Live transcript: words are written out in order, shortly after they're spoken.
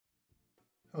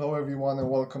Hello everyone and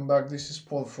welcome back. This is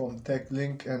Paul from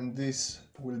TechLink, and this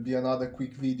will be another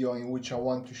quick video in which I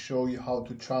want to show you how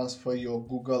to transfer your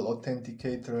Google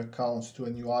Authenticator accounts to a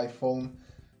new iPhone.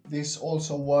 This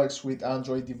also works with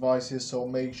Android devices, so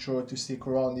make sure to stick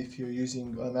around if you're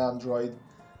using an Android.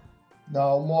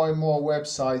 Now, more and more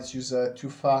websites use a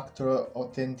two-factor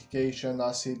authentication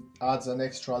as it adds an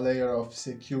extra layer of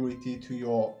security to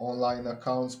your online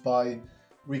accounts by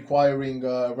requiring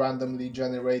a randomly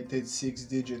generated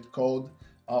 6-digit code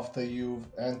after you've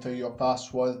entered your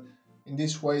password. In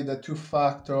this way, the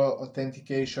two-factor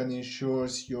authentication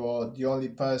ensures you're the only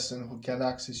person who can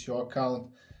access your account,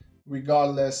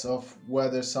 regardless of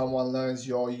whether someone learns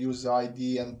your user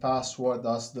ID and password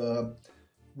as the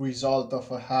result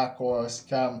of a hack or a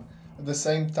scam. At the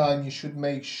same time, you should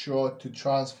make sure to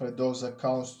transfer those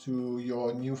accounts to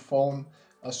your new phone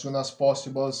as soon as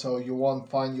possible so you won't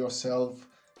find yourself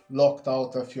locked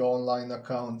out of your online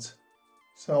account.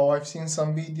 So I've seen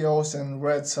some videos and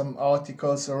read some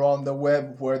articles around the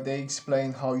web where they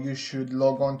explain how you should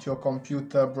log onto your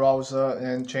computer browser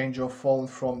and change your phone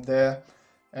from there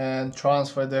and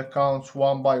transfer the accounts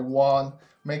one by one,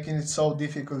 making it so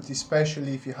difficult,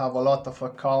 especially if you have a lot of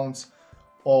accounts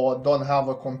or don't have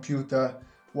a computer.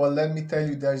 Well, let me tell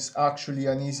you, there's actually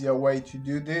an easier way to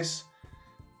do this.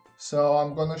 So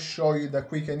I'm gonna show you the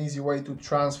quick and easy way to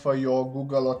transfer your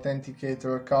Google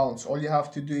Authenticator accounts. All you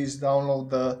have to do is download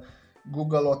the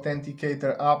Google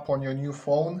Authenticator app on your new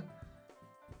phone,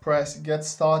 press Get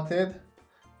Started,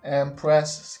 and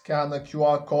press Scan a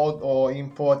QR code or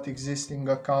import existing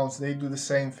accounts. They do the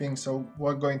same thing, so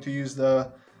we're going to use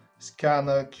the Scan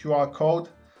a QR code.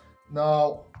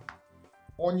 Now,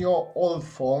 on your old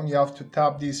phone, you have to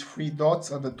tap these three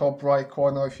dots at the top right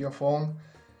corner of your phone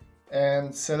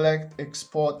and select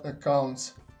Export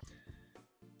Accounts.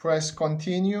 Press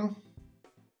Continue.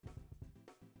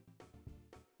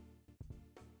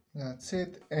 That's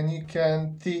it, and you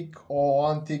can tick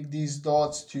or untick these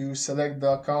dots to select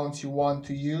the accounts you want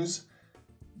to use.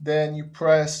 Then you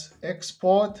press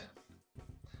Export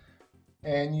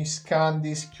and you scan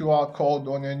this QR code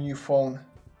on your new phone.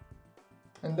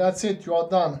 And that's it, you are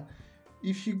done.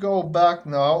 If you go back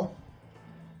now,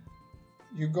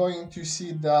 you're going to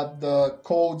see that the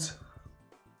codes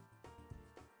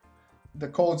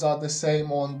are the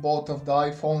same on both of the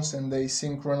iPhones and they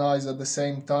synchronize at the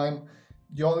same time.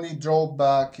 The only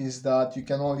drawback is that you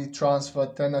can only transfer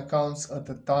 10 accounts at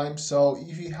a time, so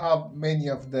if you have many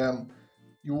of them,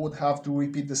 you would have to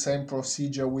repeat the same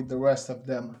procedure with the rest of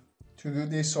them. To do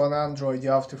this on Android, you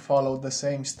have to follow the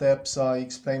same steps I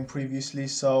explained previously.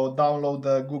 So download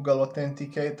the Google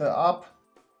Authenticator app,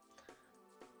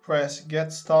 press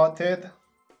Get Started,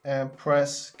 and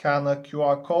press Scan a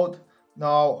QR code.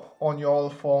 Now on your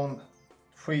old phone,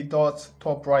 three dots,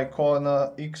 top right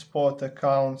corner, Export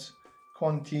Accounts,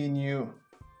 Continue.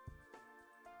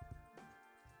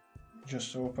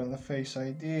 Just open the Face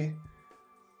ID.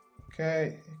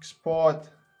 Okay, export,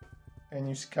 and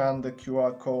you scan the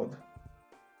QR code.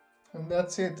 And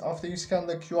that's it. After you scan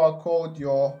the QR code,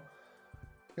 you're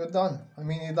done. I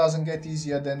mean, it doesn't get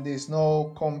easier than this.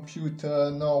 No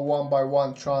computer, no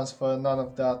one-by-one transfer, none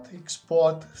of that.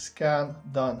 Export, scan,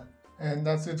 done. And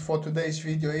that's it for today's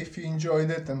video. If you enjoyed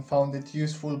it and found it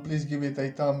useful, please give it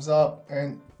a thumbs up.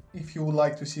 And if you would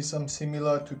like to see some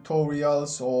similar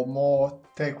tutorials or more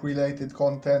tech-related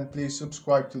content, please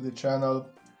subscribe to the channel.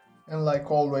 And like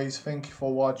always, thank you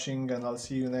for watching, and I'll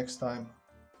see you next time.